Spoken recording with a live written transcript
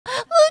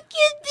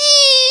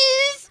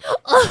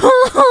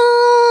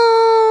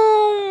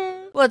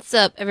What's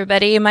up,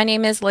 everybody? My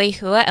name is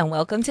Leihua, and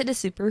welcome to the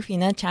Super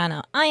Fina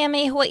channel. I am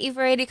a Hawaii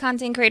variety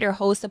content creator,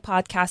 host of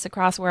podcasts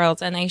across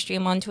worlds, and I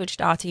stream on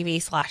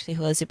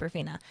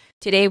twitch.tv/LeihuaSuperFina.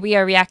 Today, we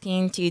are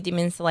reacting to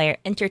Demon Slayer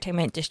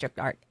Entertainment District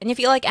Arc. And if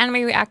you like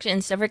anime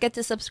reactions, don't forget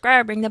to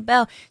subscribe, ring the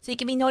bell, so you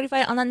can be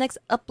notified on the next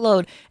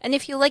upload. And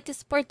if you like to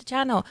support the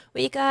channel,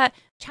 we got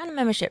channel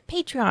membership,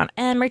 Patreon,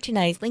 and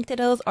merchandise. Link to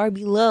those are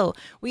below.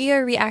 We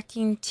are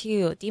reacting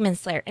to Demon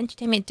Slayer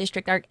Entertainment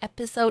District Arc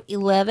Episode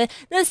 11,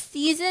 the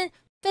season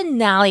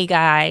finale,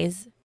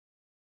 guys.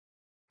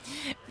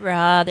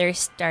 Bruh, they're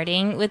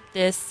starting with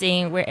this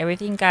scene where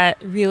everything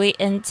got really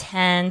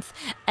intense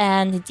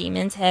and the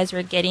demons' heads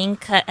were getting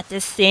cut at the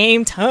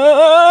same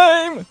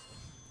time.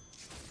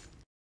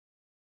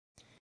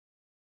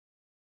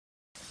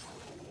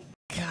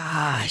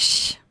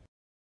 Gosh.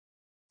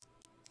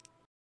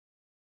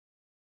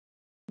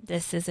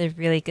 This is a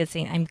really good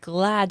scene. I'm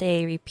glad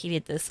they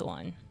repeated this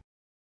one.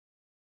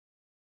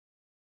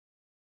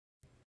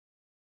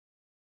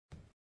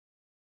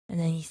 And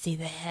then you see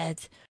the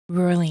heads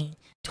rolling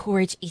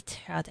towards each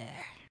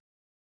other.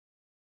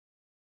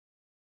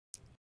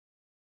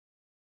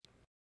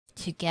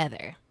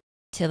 Together.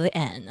 Till the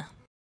end.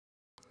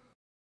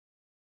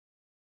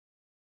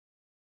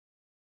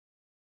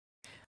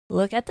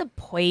 Look at the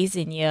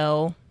poison,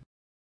 yo.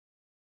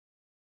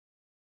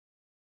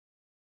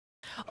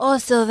 Oh,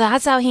 so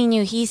that's how he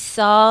knew. He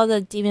saw the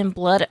demon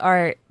blood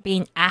art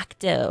being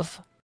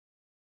active.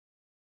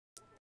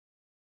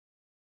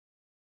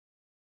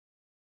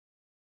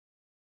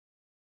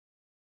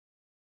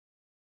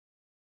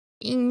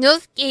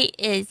 Inosuke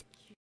is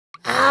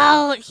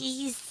out.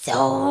 He's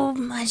so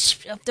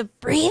much of the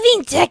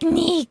breathing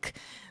technique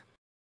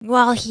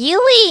while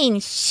healing.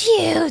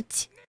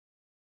 Shoot.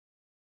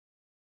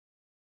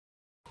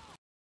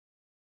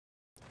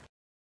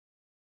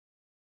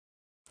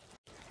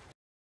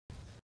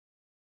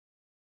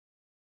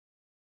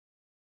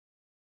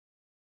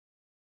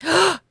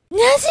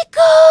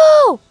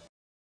 Nezuko!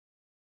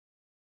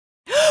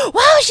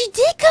 Wow, she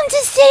did come to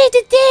save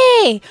the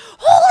day!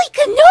 Holy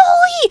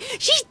cannoli!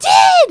 She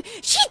did!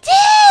 She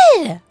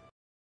did!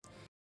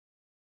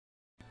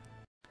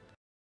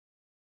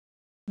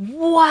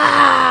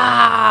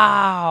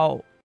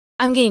 Wow!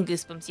 I'm getting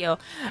goosebumps, yo.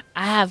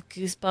 I have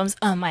goosebumps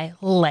on my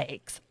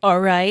legs,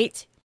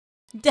 alright?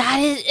 That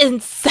is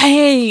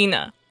insane!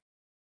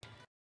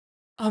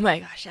 Oh my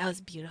gosh, that was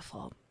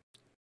beautiful.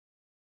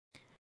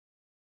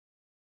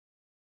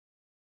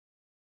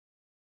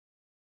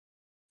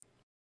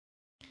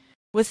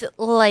 Was it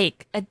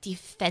like a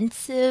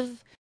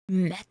defensive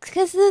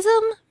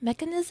mechanism?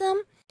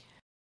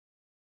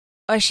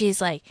 Or she's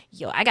like,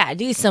 yo, I gotta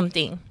do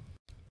something.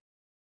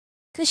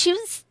 Because she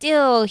was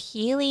still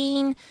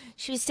healing,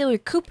 she was still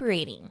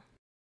recuperating.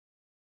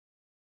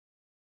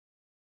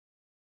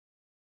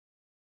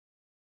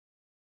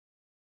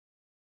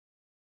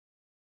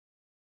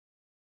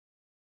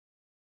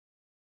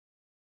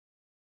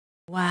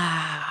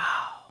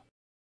 Wow.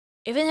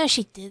 Even though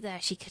she did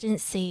that, she couldn't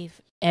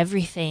save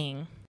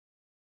everything.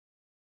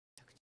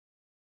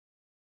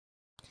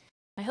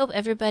 I hope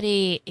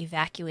everybody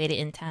evacuated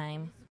in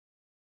time.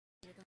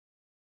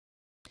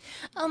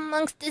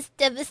 Amongst this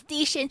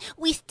devastation,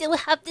 we still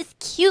have this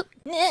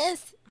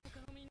cuteness.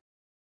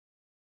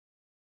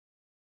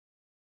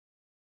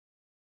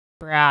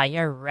 Bruh,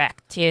 you're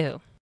wrecked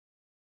too.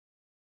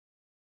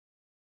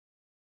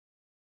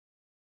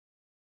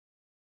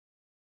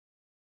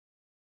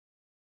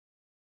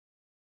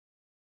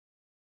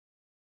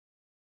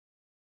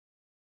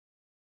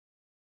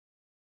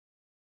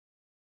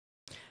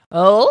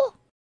 Oh?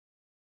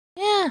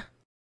 Yeah,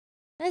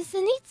 that's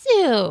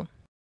Zenitsu.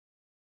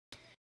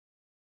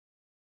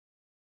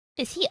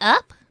 Is he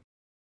up?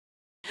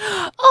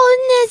 Oh,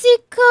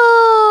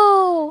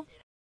 Nezuko!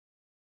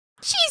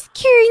 She's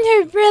carrying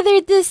her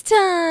brother this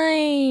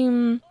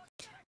time.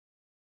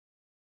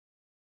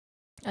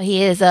 Oh,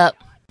 he is up.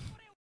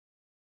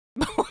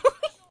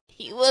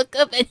 He woke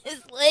up and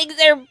his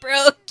legs are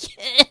broken.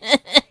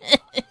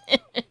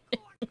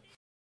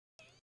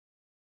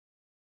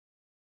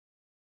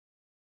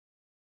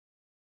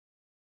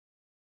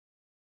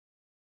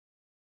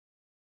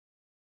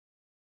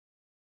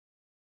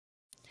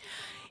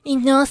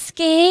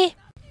 Inosuke?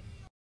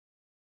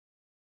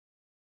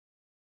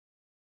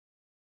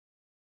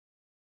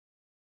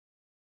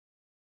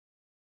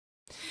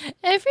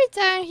 Every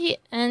time he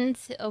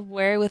ends a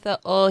word with a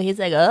oh, he's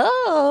like,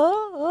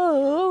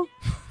 oh.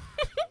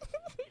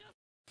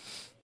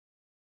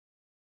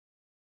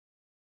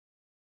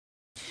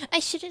 I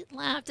shouldn't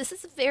laugh. This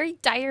is a very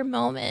dire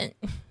moment.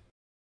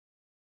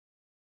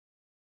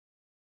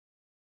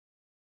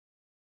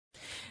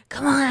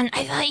 Come on,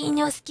 I thought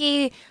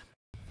Inosuke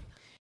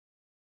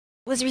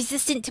was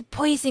resistant to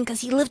poison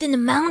because he lived in the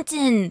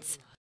mountains.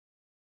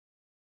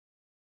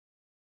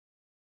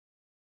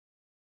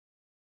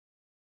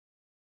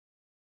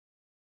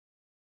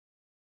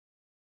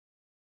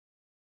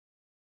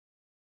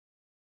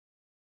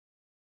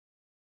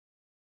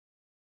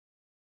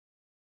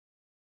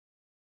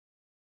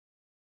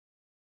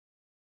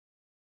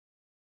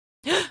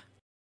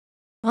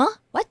 Huh?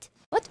 What?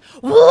 What?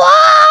 What?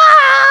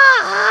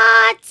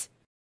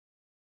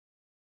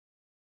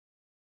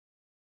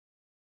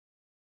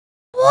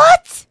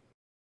 What?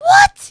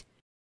 What?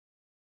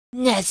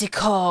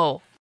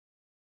 Nezuko.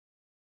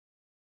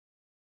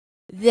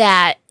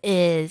 That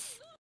is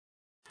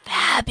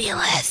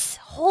fabulous.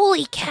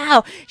 Holy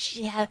cow.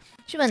 She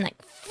went like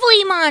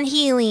Flamon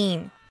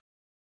healing.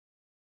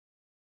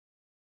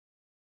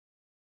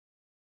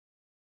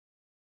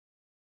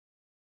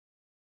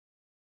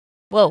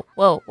 Whoa,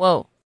 whoa,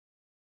 whoa.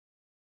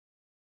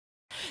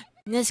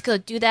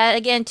 Nezuko, do that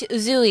again to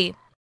Uzui.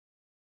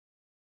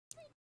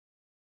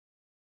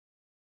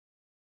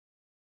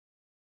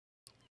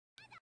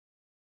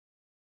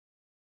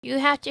 You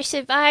have to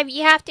survive.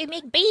 You have to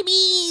make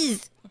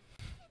babies.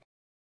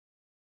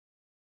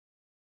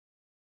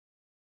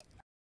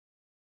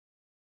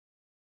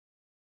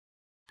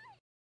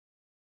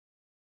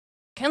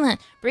 Come on,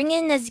 bring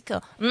in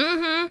Nezuko.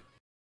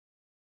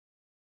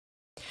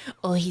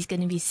 Oh, he's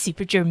gonna be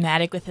super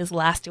dramatic with his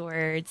last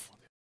words.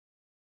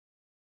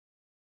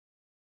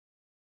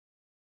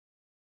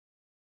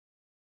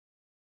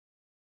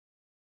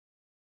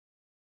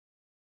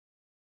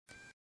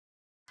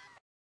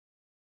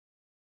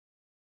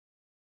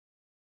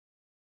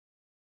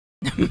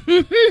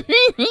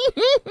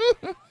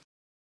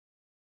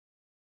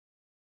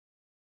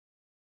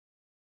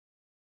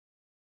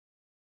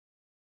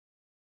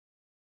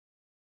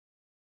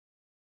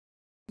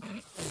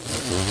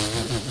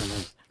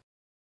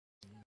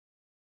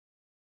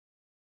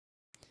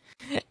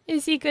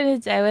 Is he gonna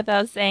die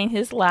without saying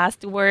his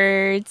last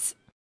words?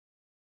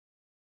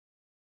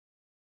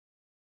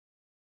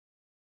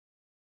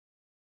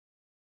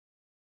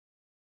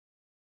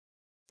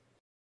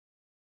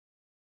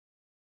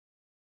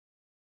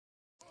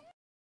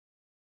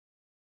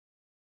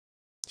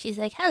 She's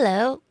like,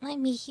 hello, let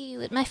me heal you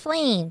with my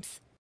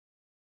flames.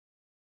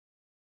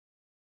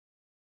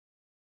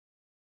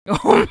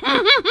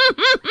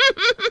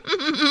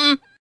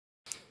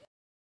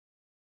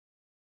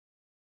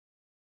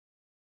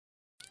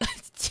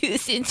 It's too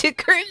soon to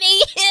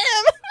cremate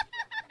him.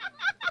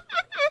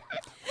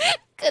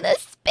 Gonna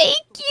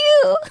spank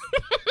you.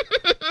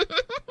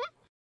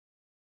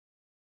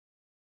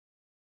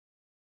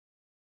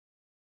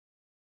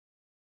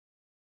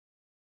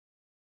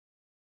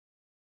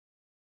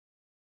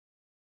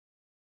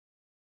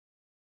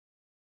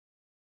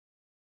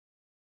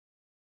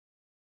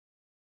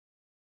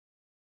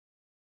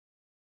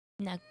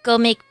 Now go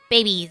make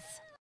babies.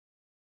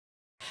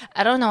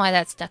 I don't know why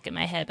that's stuck in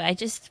my head, but I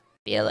just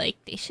feel like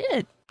they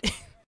should.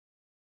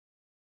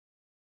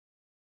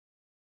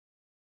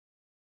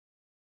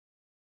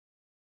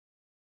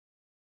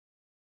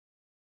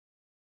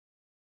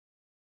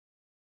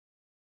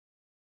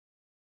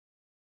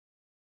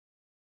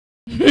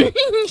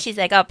 She's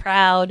like, all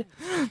proud.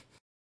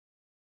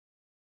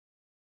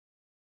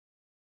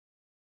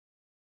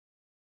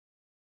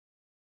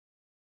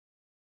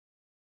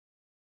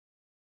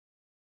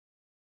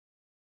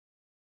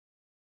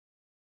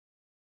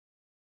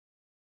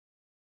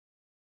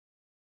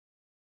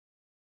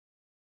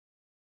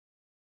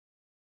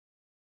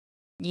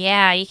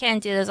 Yeah, you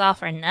can't do this all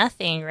for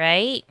nothing,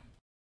 right?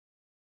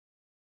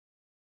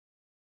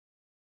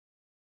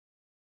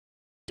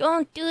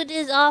 Don't do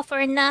this all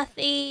for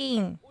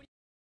nothing.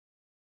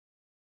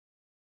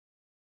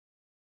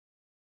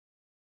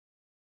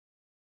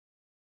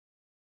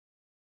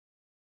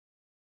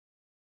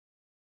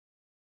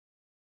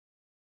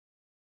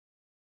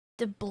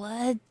 The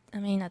blood? I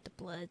mean, not the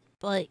blood.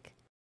 But like,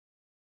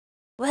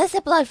 where's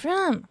the blood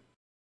from?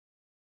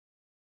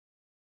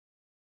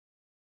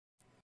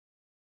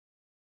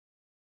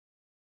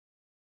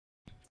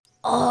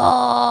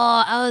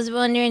 Oh, I was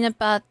wondering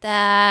about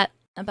that.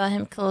 About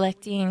him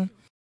collecting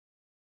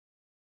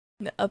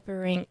the upper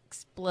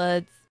ranks'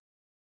 bloods.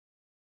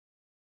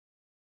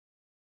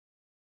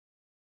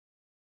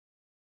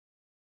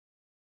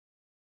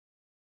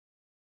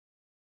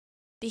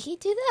 Did he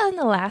do that on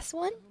the last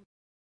one?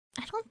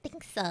 I don't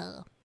think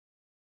so.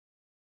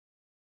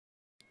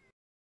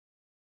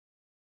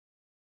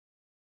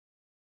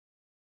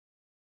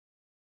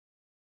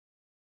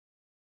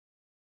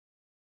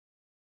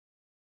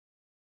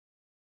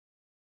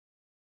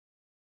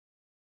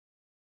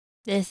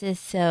 This is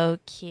so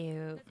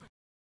cute.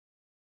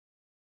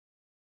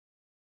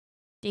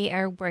 They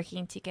are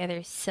working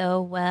together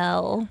so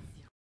well.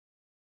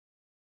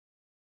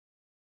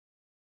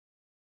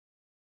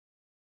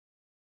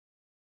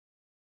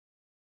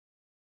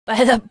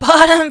 By the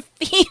bottom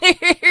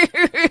feeders!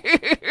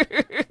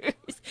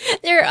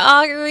 They're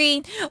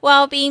auguring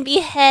while being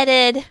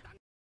beheaded.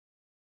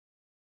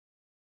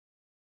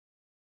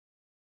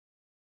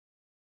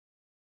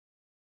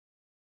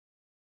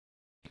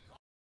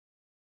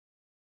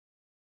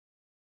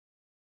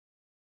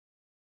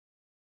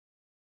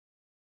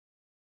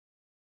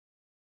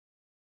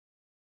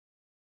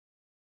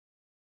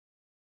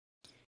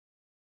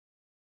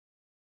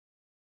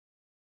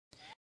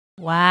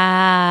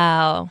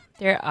 Wow,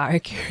 they're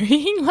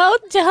arguing while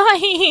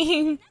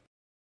dying.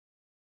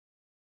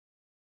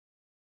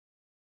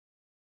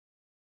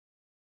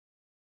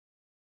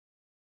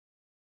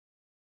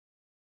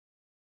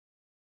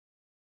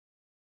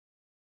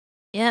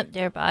 Yep,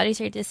 their bodies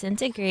are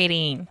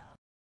disintegrating.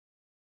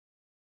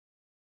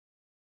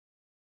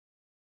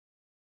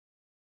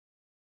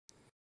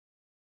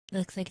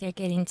 Looks like they're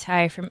getting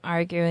tired from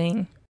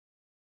arguing.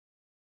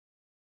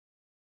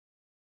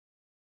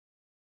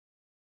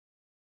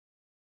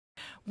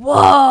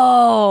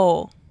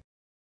 Whoa!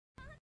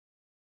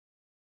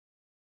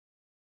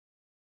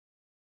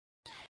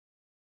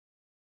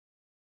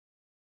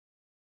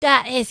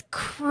 That is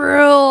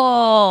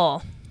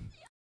cruel!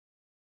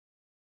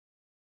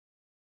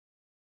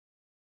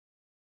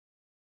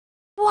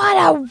 What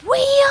a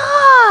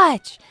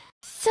weotch!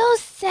 So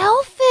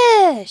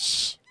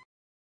selfish!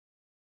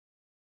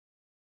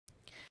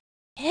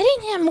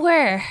 Hitting him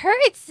where it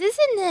hurts,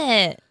 isn't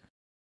it?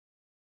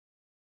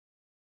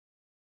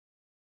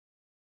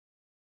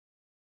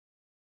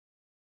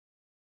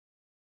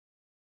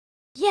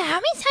 Yeah,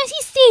 how many times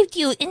he saved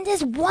you in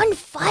this one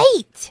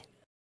fight?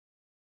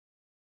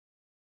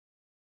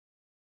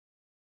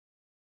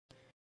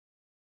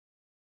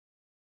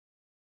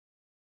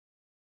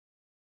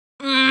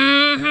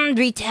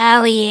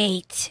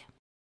 Retaliate.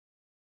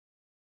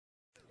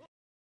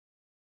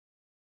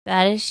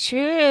 That is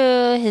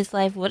true. His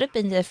life would have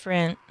been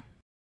different.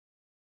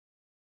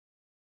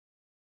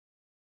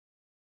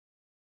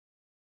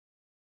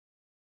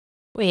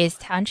 Wait, is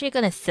Tanjiro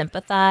gonna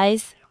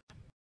sympathize?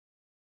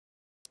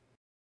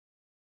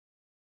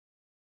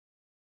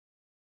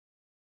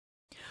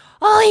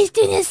 Oh, he's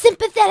doing a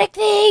sympathetic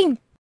thing!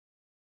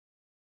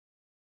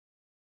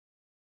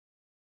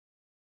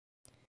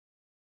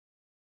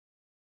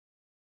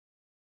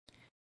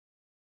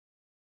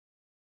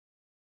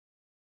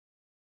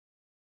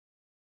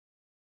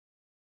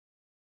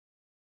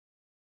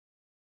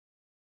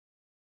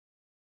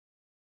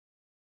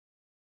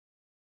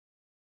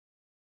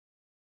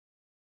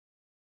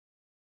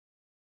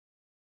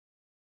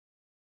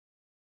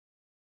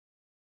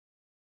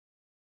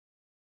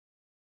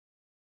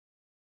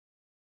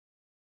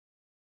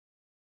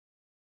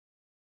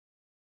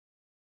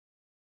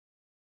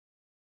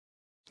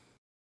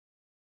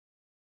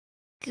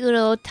 Good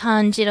old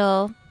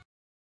Tanjiro.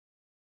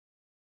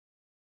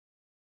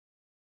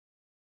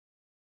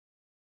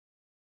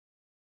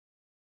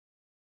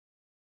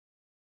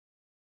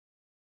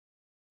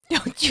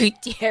 Don't you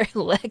dare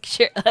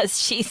lecture us,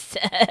 she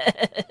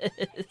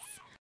says.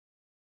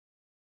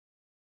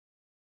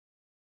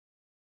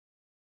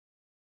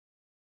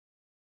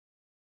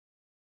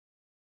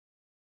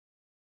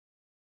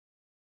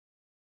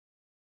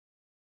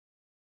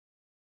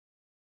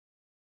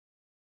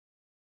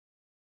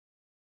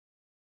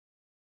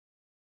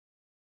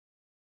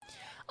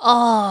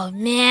 Oh,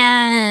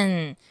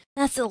 man.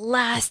 That's the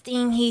last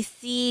thing he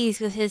sees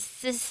with his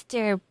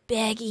sister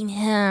begging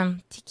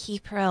him to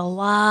keep her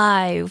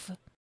alive.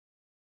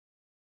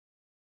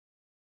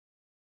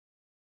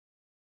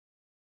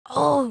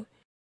 Oh,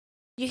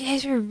 you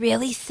guys were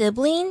really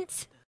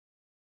siblings?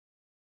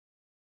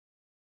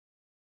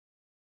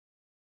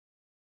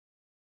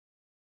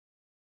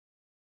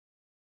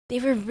 They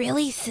were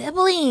really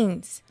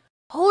siblings.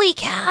 Holy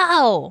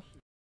cow.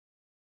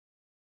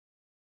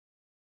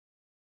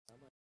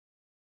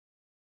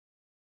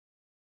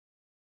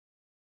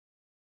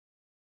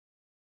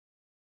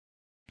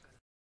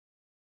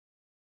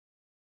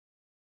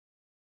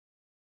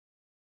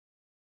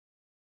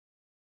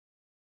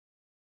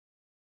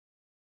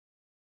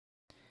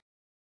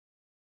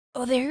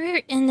 Oh, they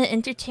were in the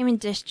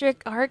entertainment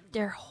district arc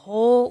their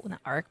whole,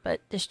 not arc, but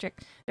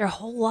district, their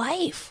whole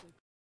life.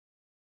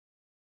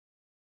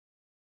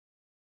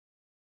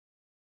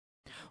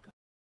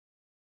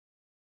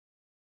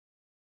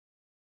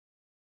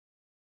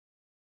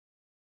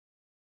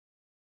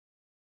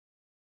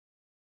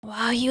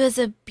 Wow, he was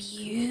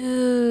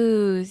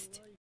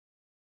abused.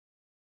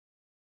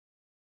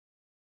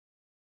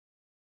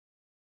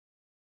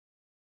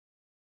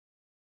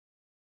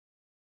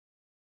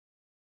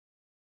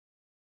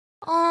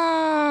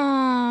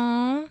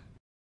 Aww.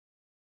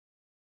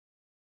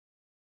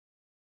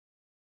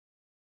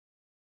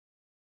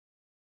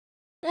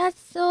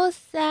 That's so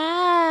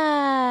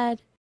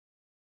sad.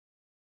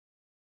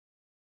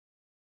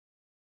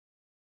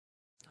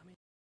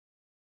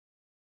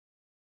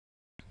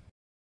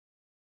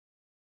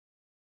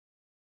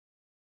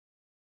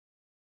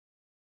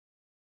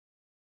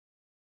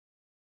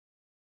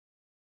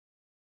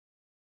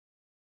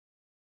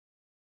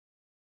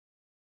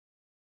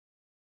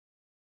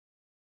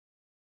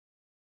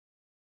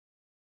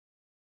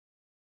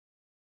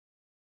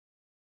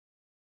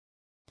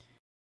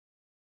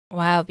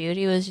 Wow,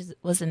 beauty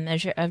was a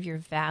measure of your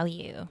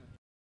value.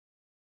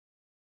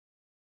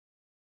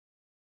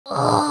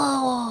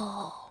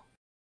 Oh.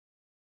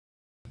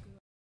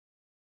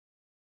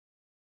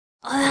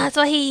 Oh, that's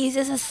why he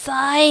uses a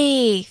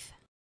scythe.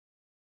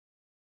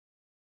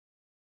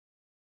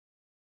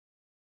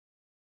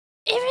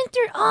 Even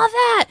through all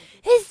that,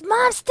 his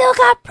mom still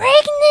got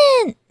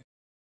pregnant.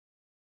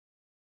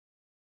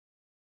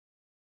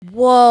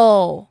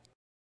 Whoa.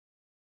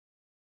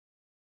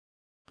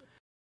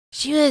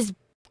 She was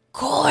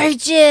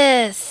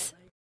gorgeous.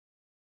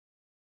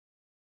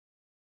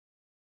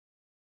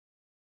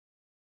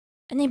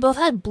 And they both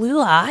had blue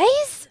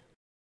eyes?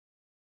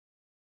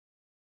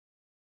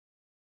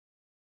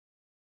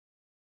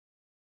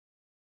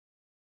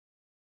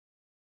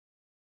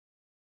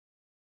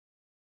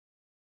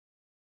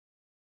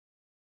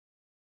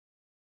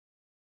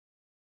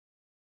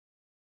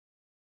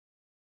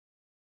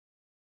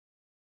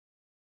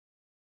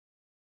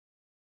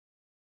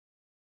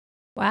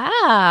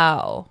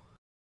 Wow.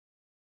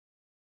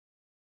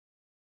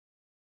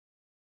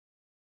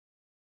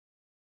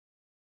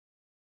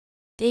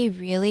 They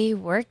really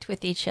worked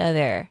with each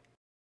other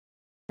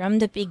from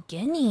the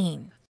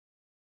beginning.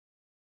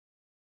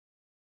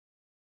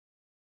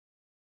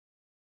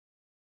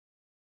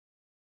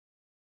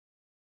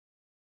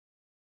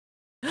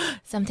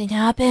 Something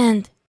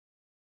happened.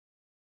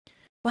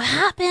 What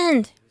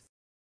happened?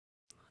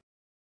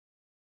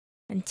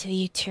 Until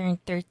you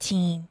turned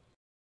 13.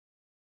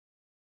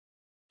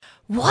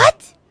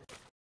 What?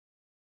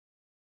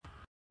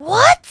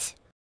 What?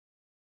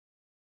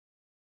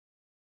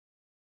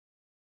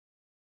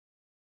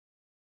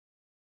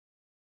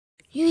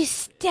 You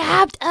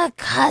stabbed a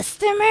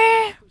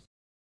customer?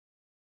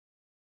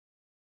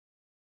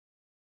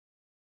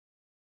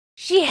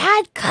 She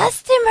had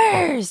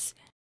customers!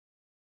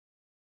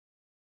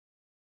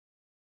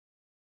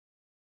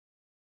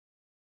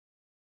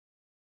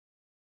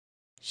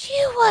 She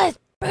was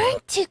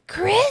burnt to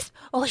crisp?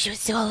 Oh, she was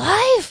still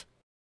alive?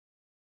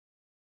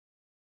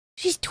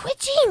 She's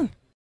twitching!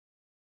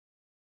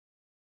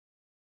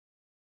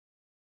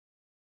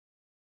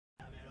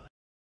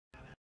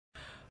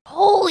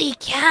 Holy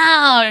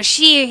cow!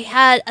 She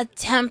had a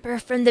temper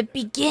from the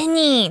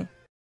beginning!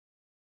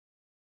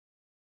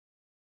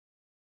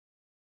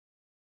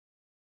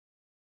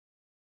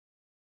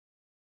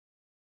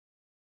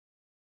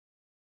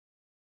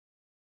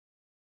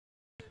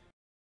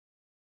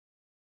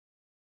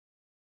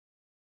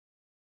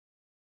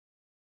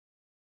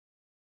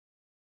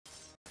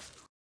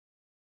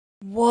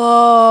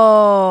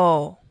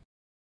 Whoa!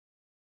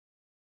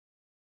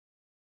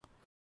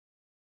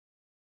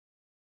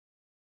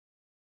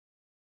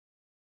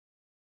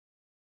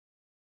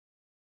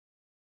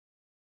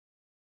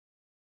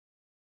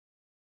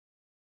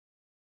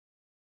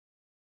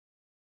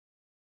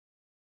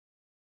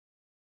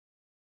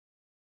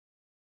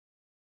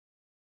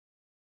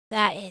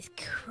 That is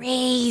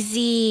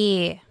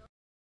crazy!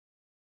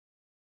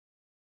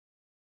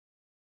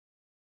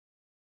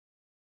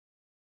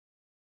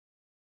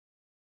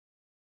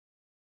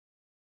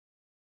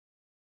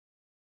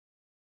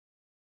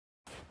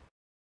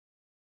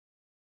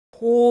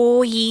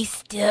 Oh, he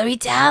still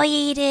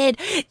retaliated!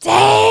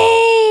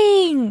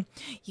 Dang!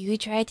 You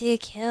tried to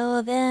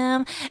kill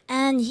them,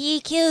 and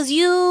he kills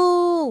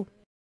you!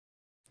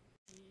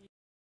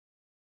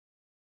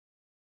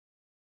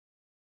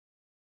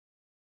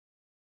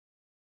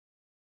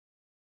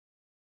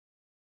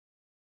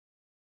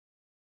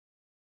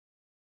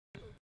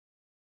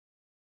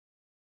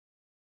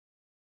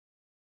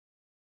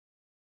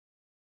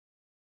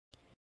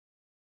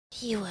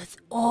 He was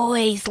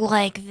always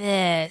like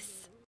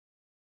this.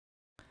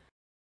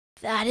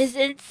 That is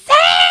insane!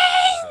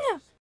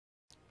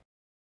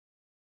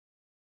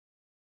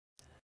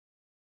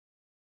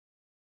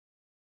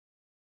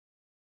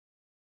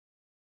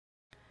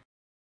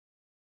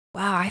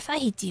 Wow, I thought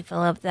he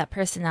developed that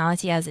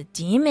personality as a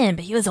demon,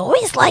 but he was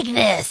always like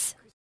this.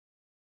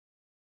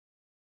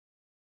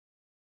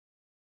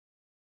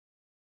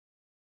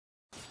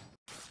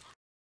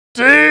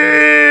 Dang!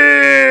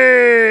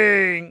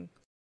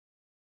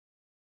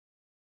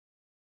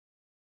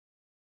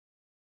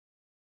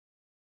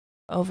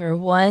 Over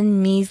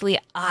one measly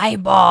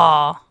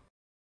eyeball.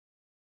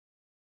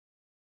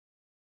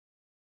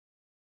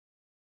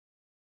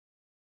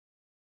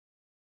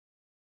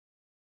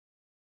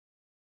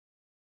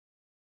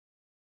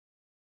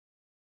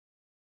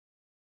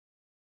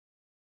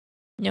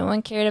 No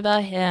one cared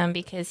about him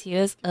because he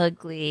was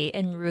ugly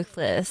and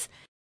ruthless,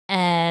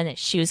 and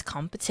she was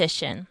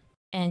competition.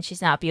 And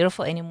she's not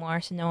beautiful anymore,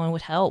 so no one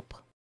would help.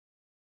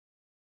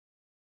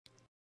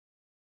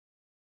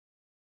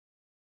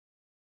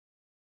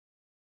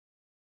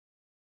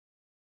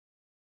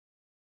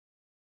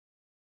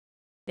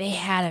 They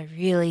had a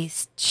really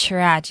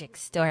tragic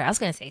story. I was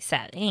gonna say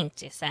sad. It ain't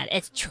just sad.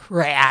 It's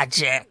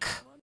tragic.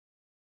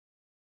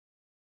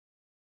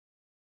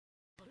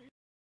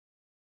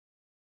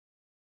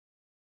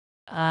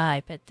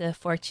 I bet the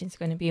fortune's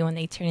going to be when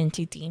they turn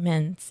into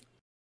demons.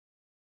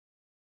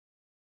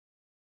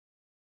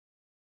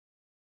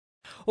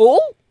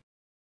 Oh!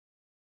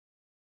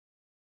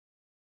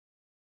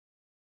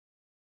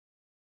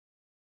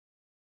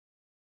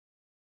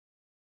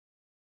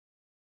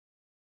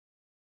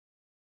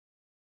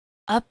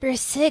 Upper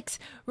Six?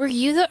 Were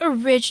you the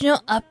original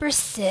Upper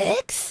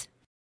Six?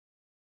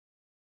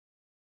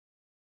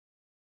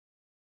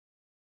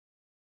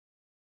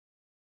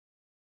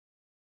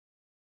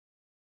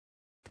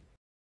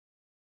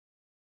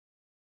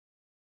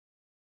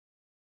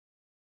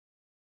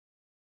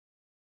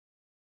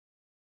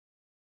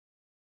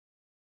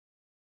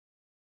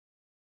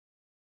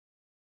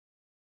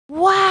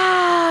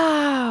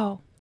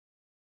 Wow!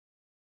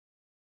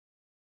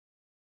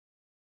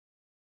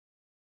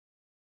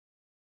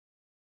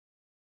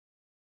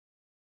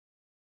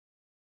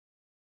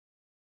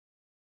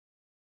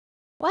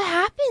 What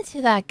happened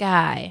to that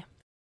guy?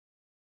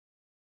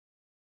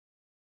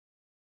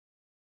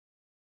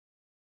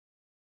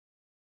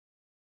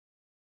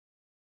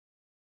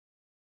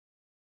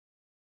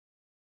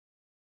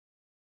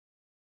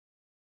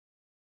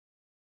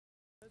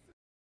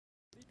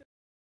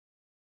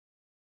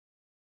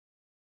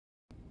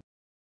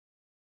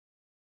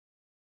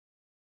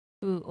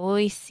 Who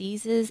always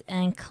seizes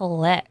and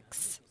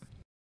collects.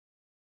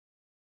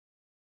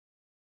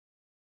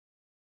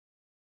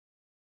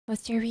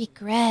 What's your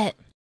regret?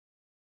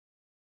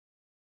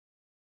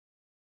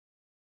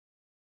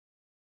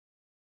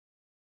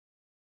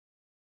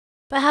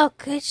 But how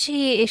could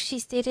she if she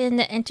stayed in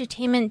the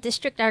entertainment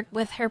district arc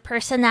with her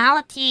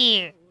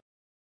personality?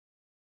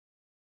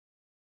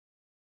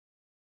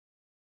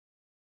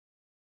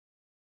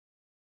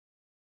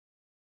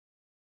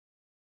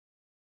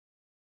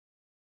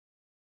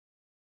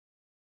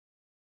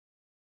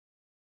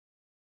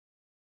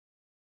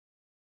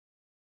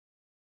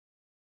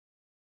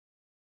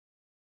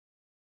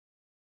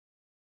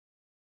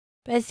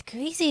 But it's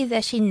crazy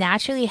that she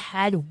naturally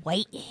had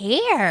white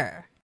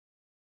hair.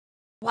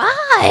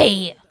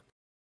 Why?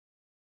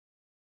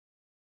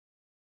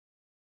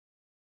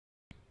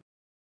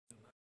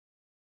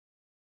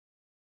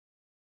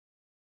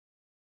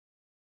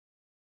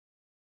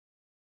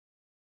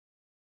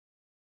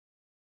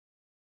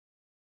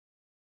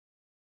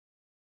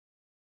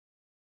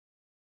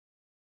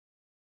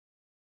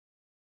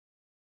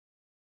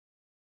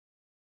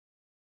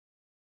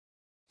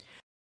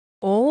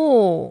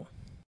 Oh.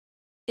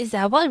 Is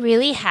that what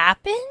really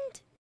happened?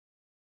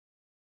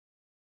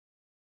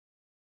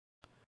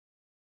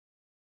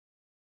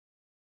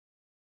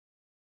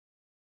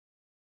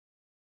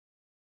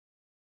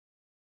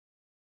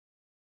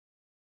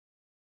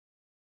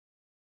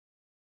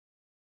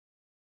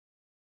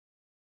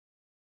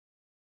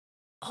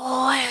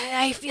 Oh,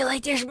 I feel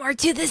like there's more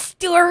to this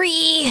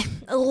story.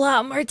 A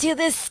lot more to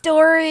this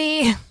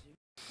story.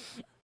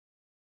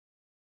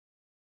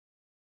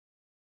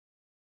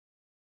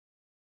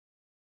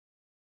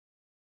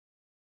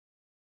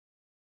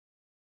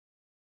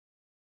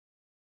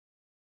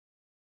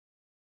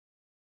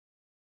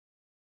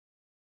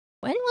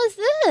 When was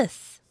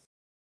this?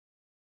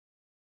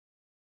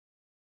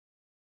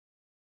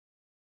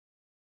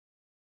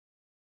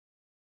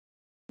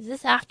 Is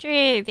this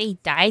after they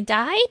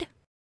died?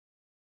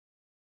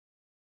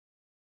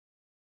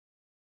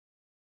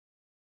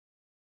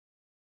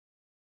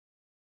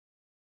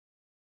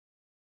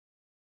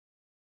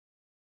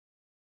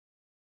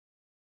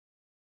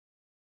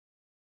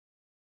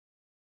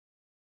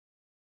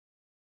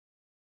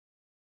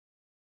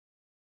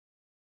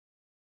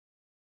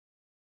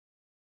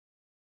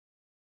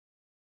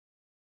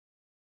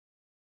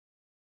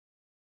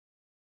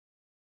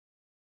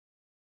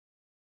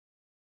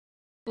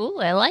 Ooh,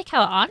 I like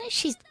how honest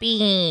she's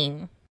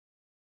being.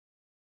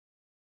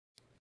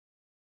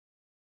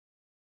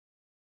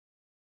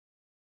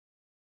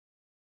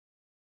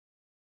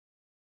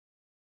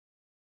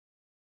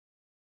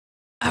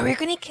 Are we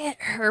gonna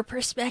get her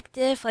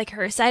perspective, like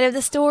her side of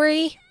the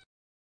story?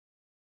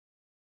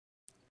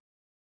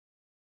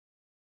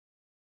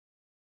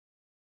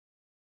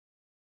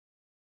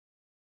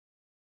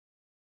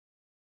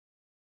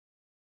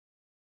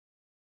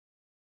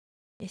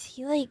 Is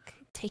he like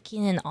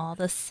taking in all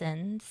the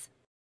sins?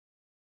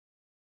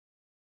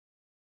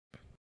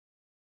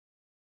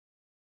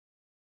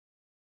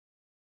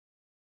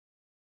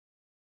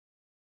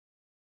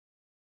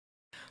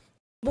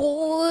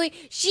 Boy,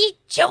 she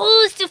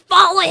chose to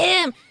follow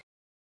him!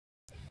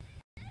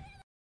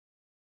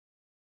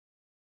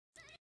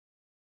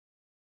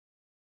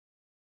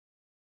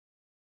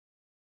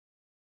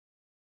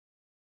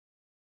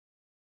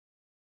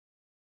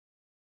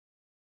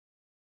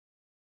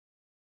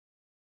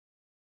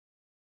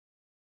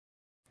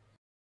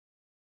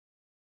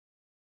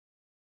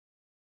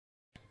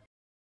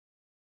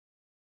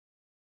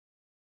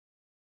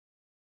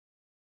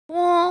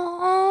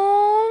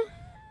 Aww.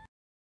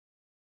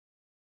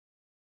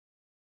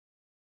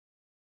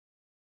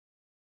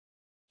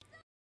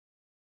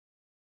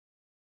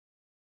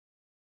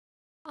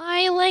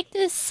 I like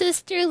this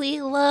sisterly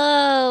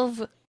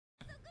love.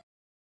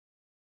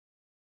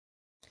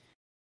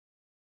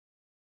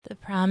 The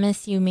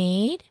promise you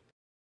made?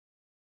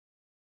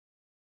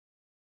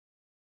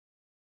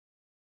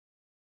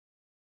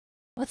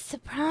 What's the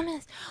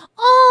promise?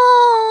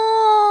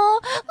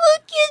 Oh, look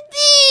at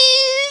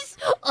this!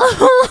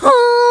 Oh.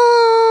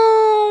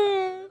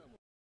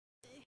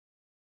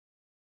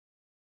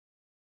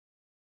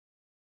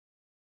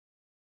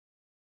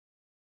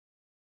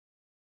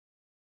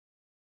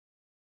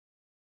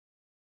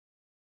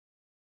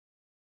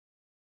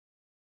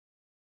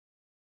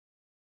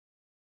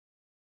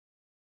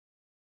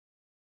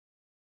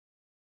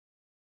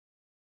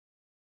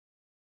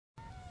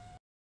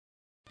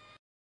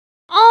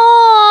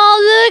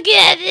 Oh, look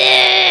at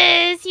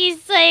this!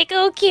 He's like,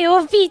 okay,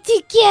 we'll be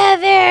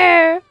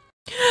together.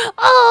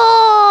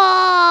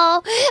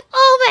 Oh,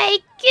 oh my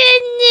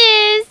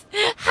goodness!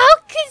 How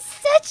could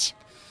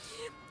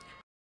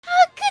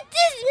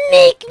this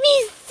make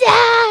me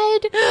sad?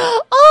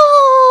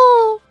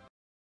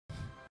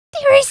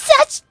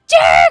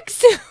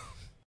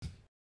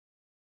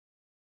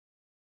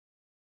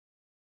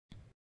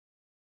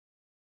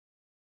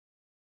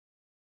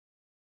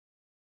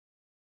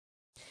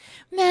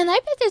 Man, I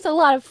bet there's a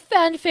lot of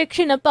fan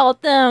fiction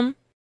about them.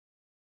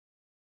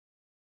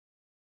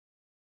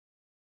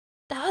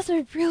 That was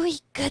a really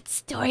good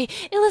story.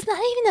 It was not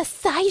even a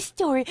side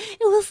story. It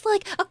was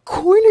like a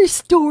corner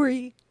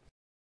story.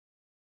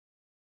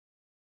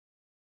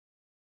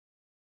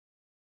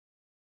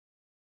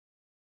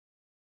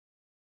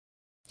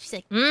 She's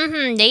like,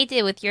 they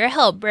did with your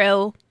help,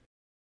 bro.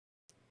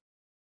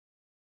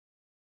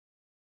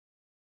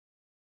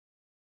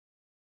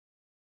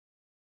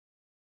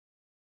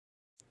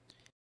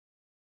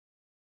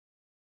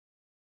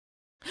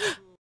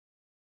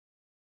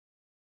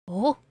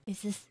 Oh,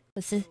 is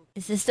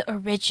this the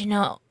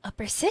original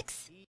Upper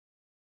Six?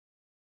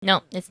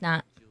 No, it's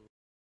not.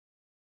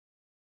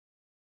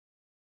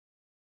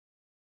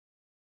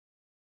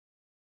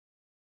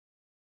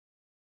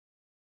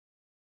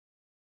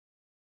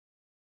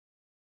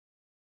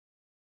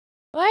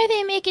 Why are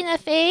they making a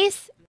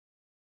face?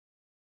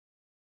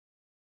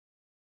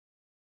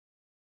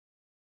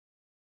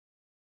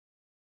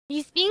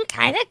 He's being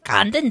kind of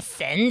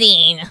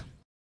condescending.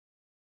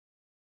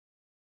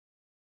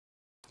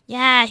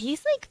 Yeah,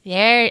 he's like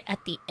there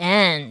at the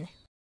end.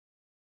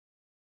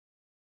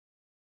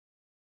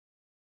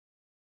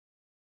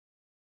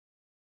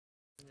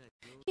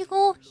 He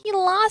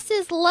lost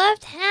his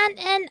left hand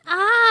and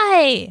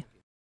eye.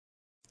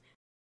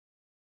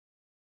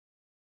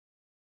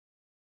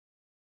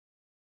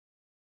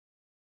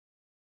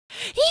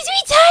 He's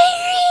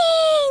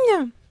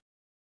retiring!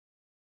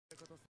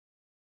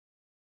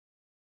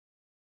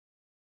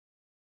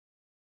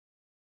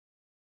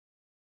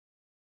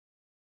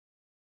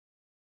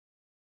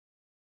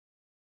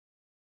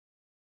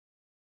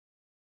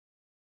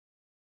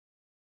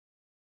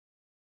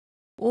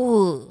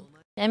 Ooh,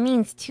 that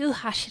means 2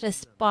 Hashira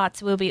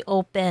spots will be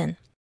open.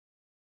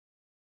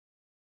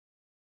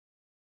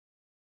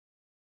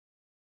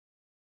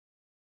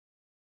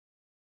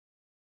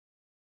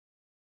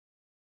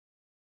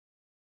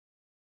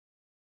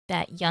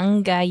 That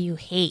young guy you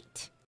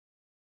hate.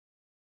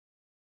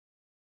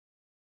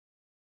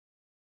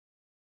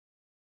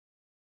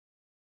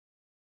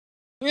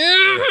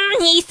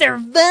 He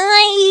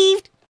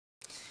survived!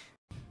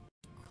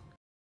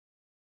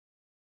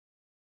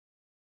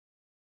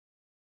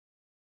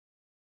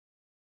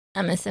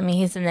 I'm assuming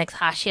he's the next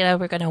Hashira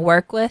we're gonna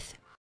work with.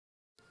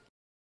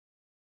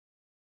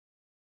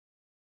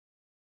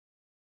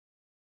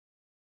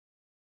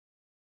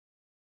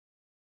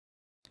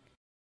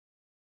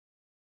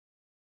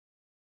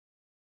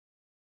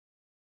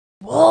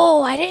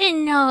 Whoa, I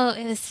didn't know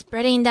it was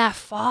spreading that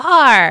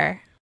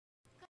far.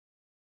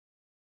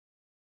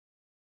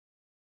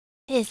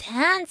 His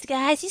hands,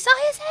 guys. You saw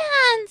his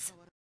hands.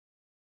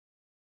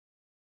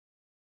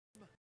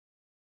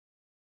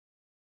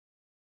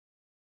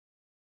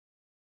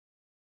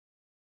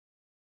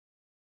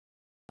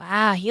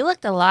 Wow, he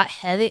looked a lot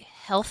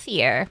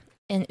healthier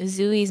in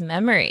Uzui's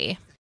memory.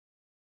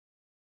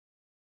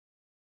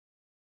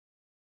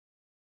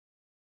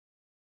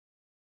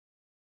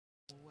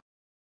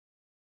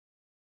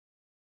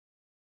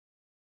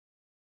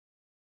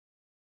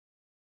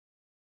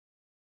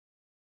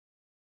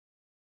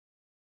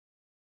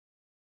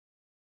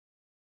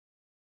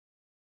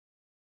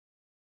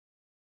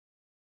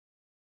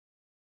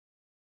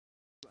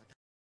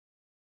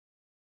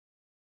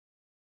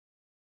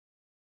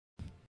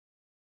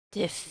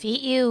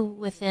 Defeat you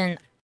within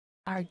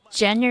our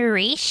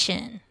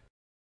generation.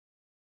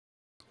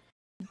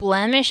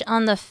 Blemish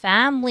on the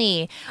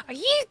family. Are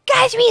you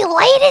guys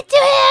related to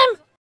him?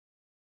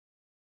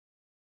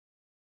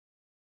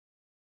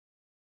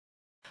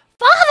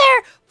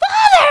 Father!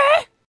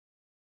 Father!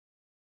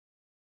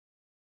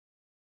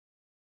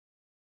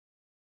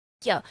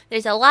 Yo,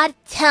 there's a lot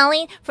of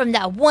telling from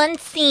that one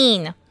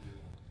scene.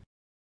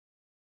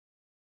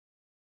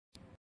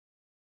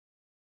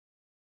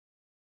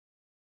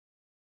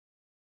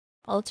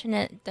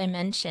 Alternate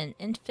dimension,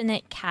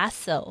 infinite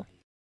castle.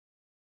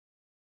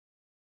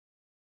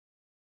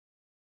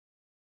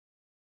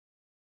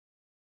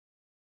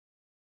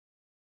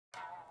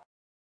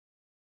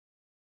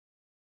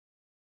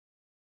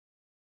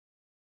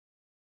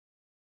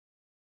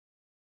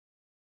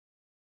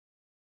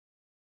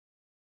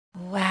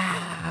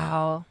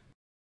 Wow.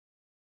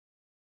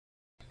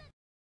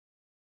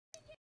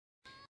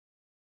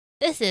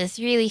 This is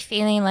really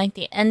feeling like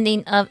the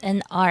ending of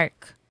an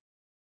arc.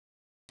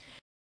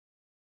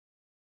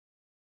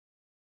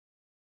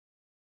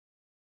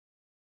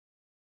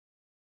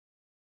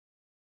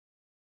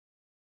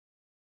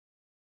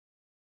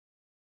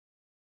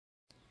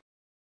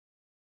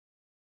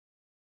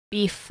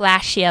 Be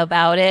flashy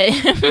about it.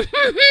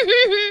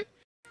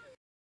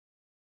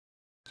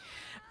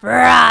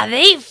 Bruh,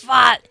 they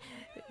fought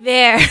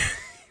their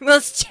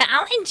most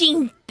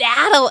challenging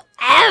battle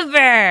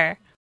ever.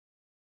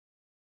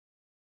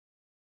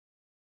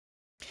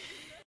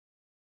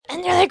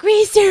 And they're like,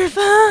 we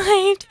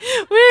survived!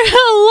 We're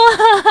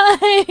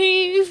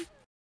alive!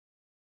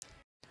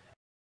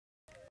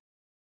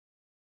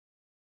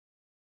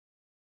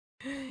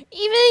 Even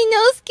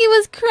Inosuke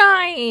was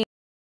crying.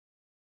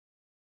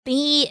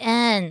 The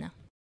end.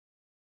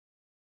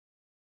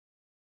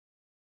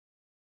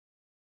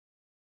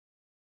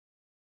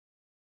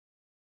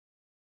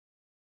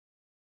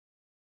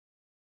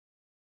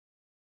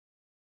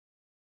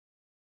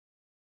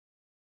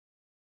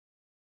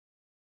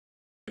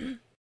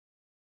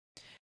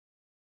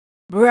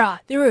 Bruh,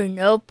 there were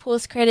no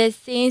post-credit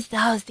scenes.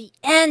 That was the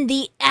end.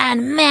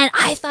 Man,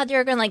 I thought they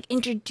were gonna like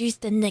introduce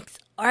the next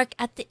arc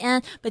at the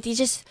end, but they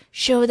just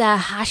showed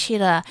that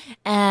Hashira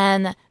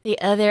and the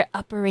other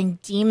upper ring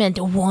demon,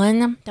 the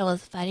one that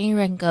was fighting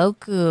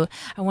Rengoku.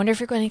 I wonder if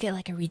we're going to get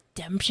like a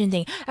redemption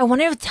thing. I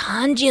wonder if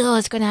Tanjiro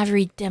is going to have a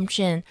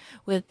redemption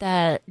with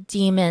that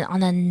demon on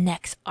the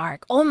next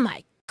arc. Oh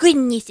my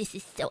goodness, this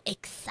is so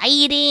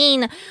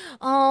exciting.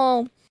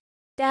 Oh,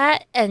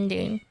 that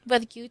ending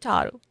with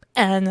Gyutaro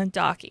and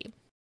Daki.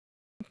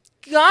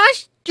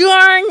 Gosh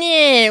darn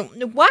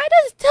it! Why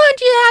does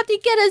Tanjiro have to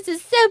get us to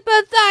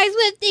sympathize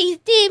with these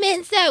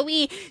demons that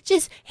we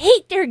just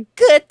hate their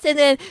guts, and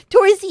then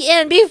towards the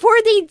end,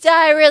 before they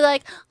die, we're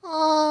like,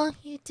 oh,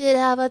 you did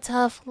have a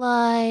tough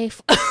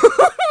life.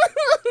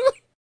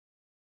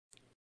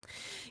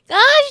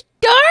 Gosh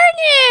darn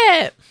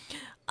it!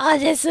 Oh,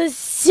 this is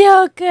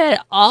so good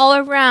all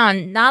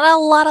around. Not a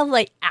lot of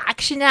like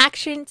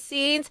action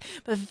scenes,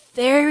 but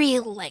very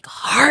like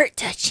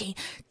heart-touching.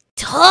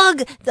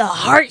 Tug the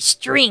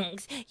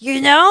heartstrings, you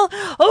know?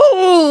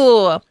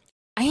 Oh,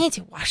 I need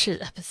to watch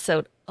this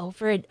episode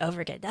over and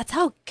over again. That's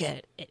how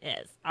good it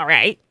is, all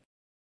right?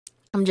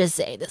 I'm just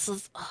saying, this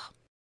is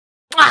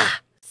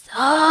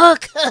so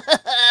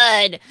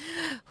good.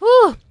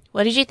 Whew.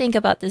 What did you think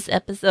about this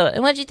episode?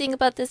 And what did you think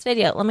about this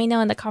video? Let me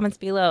know in the comments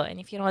below. And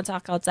if you don't want to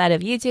talk outside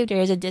of YouTube,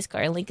 there is a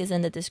Discord. Link is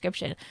in the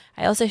description.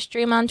 I also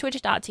stream on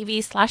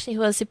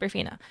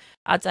twitch.tv/SuperFina.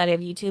 Outside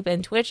of YouTube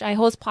and Twitch, I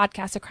host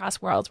podcasts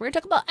across worlds where we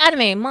talk about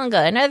anime, manga,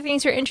 and other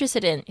things you're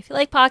interested in. If you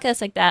like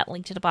podcasts like that,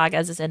 link to the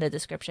podcast is in the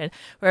description.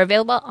 We're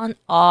available on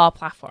all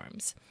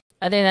platforms.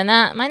 Other than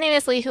that, my name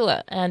is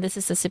Leihua, and this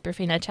is the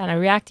SuperFina channel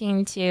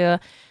reacting to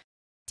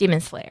Demon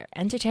Slayer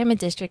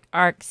Entertainment District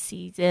Arc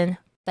Season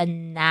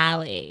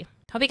Finale.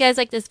 Hope you guys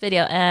like this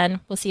video, and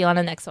we'll see you on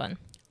the next one.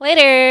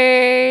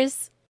 Laters!